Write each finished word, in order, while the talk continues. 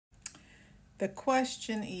The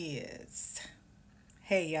question is,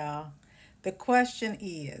 hey y'all, the question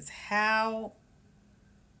is, how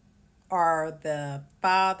are the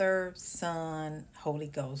Father, Son, Holy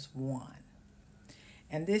Ghost one?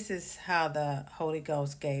 And this is how the Holy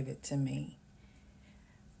Ghost gave it to me.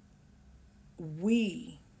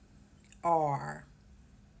 We are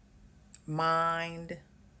mind,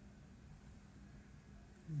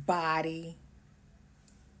 body,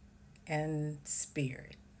 and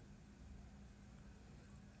spirit.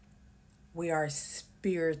 We are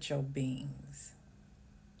spiritual beings.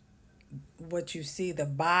 What you see, the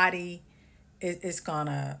body is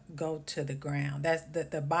gonna go to the ground. That's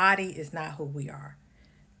the body is not who we are.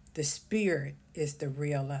 The spirit is the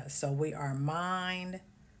real us. So we are mind,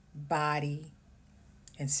 body,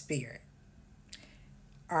 and spirit.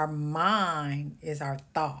 Our mind is our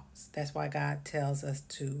thoughts. That's why God tells us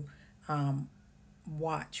to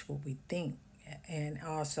watch what we think. And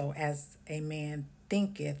also, as a man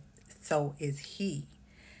thinketh, so is he.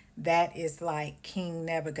 That is like King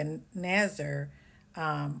Nebuchadnezzar.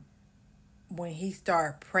 When he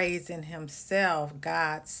started praising himself,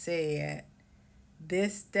 God said,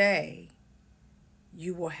 "This day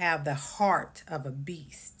you will have the heart of a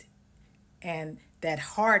beast." And that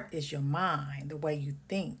heart is your mind, the way you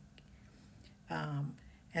think.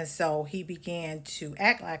 And so he began to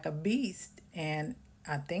act like a beast. And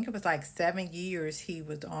I think it was like 7 years he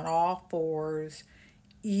was on all fours,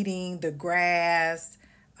 eating the grass,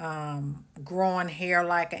 growing hair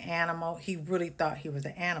like an animal. He really thought he was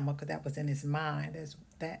an animal because that was in his mind.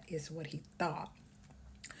 That is what he thought.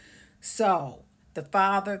 So the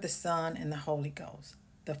Father, the Son, and the Holy Ghost.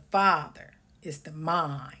 The Father is the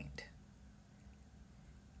mind.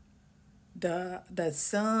 The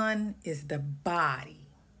Son is the body.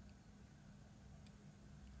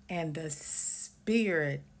 And the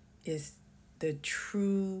Spirit is the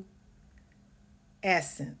true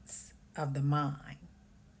essence of the mind.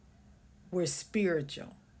 We're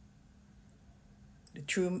spiritual. The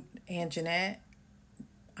true Anjanette,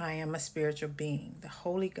 I am a spiritual being. The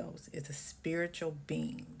Holy Ghost is a spiritual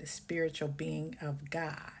being, the spiritual being of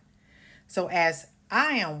God. So as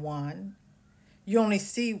I am one, you only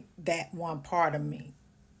see that one part of me.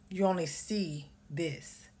 You only see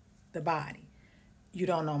this, the body. You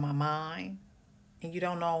don't know my mind, and you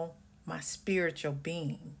don't know my spiritual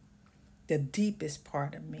being, the deepest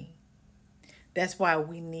part of me. That's why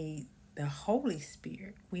we need the Holy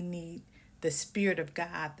Spirit. We need the Spirit of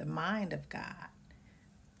God, the mind of God,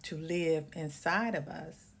 to live inside of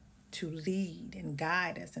us, to lead and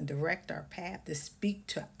guide us and direct our path, to speak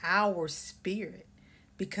to our spirit,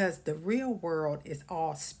 because the real world is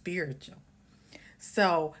all spiritual.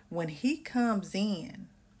 So when he comes in,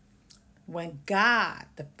 when God,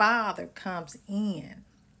 the Father, comes in,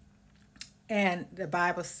 and the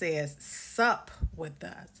Bible says, sup with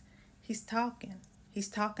us, he's talking. He's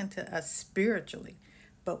talking to us spiritually.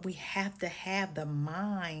 But we have to have the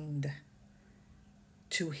mind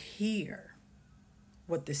to hear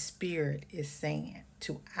what the Spirit is saying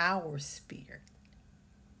to our spirit.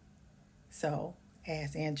 So,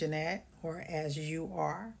 as Anjanette, or as you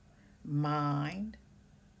are, mind,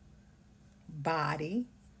 body,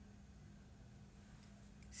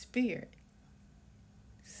 spirit.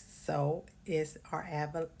 So is our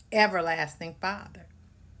everlasting Father.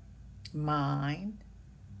 Mind,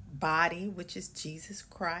 body, which is Jesus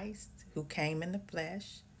Christ, who came in the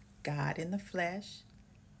flesh, God in the flesh.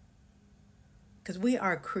 Because we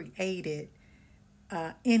are created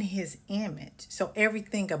in his image. So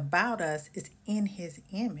everything about us is in his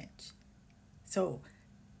image. So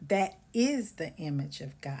that is the image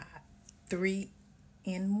of God. 3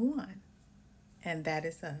 in 1. And that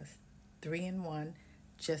is us. 3 in 1,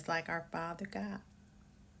 just like our Father God.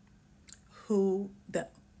 Who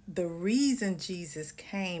the reason Jesus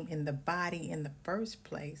came in the body in the first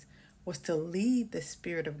place was to lead the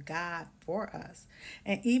Spirit of God for us.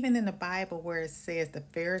 And even in the Bible where it says the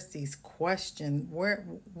Pharisees question,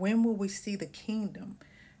 when will we see the kingdom?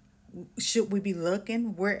 Should we be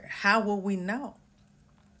looking? How will we know?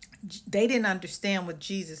 They didn't understand what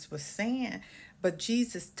Jesus was saying, but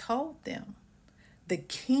Jesus told them, the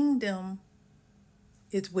kingdom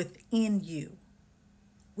is within you.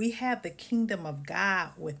 We have the kingdom of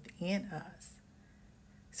God within us,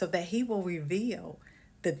 so that he will reveal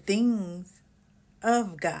the things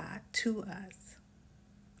of God to us.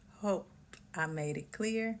 Hope I made it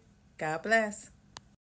clear. God bless.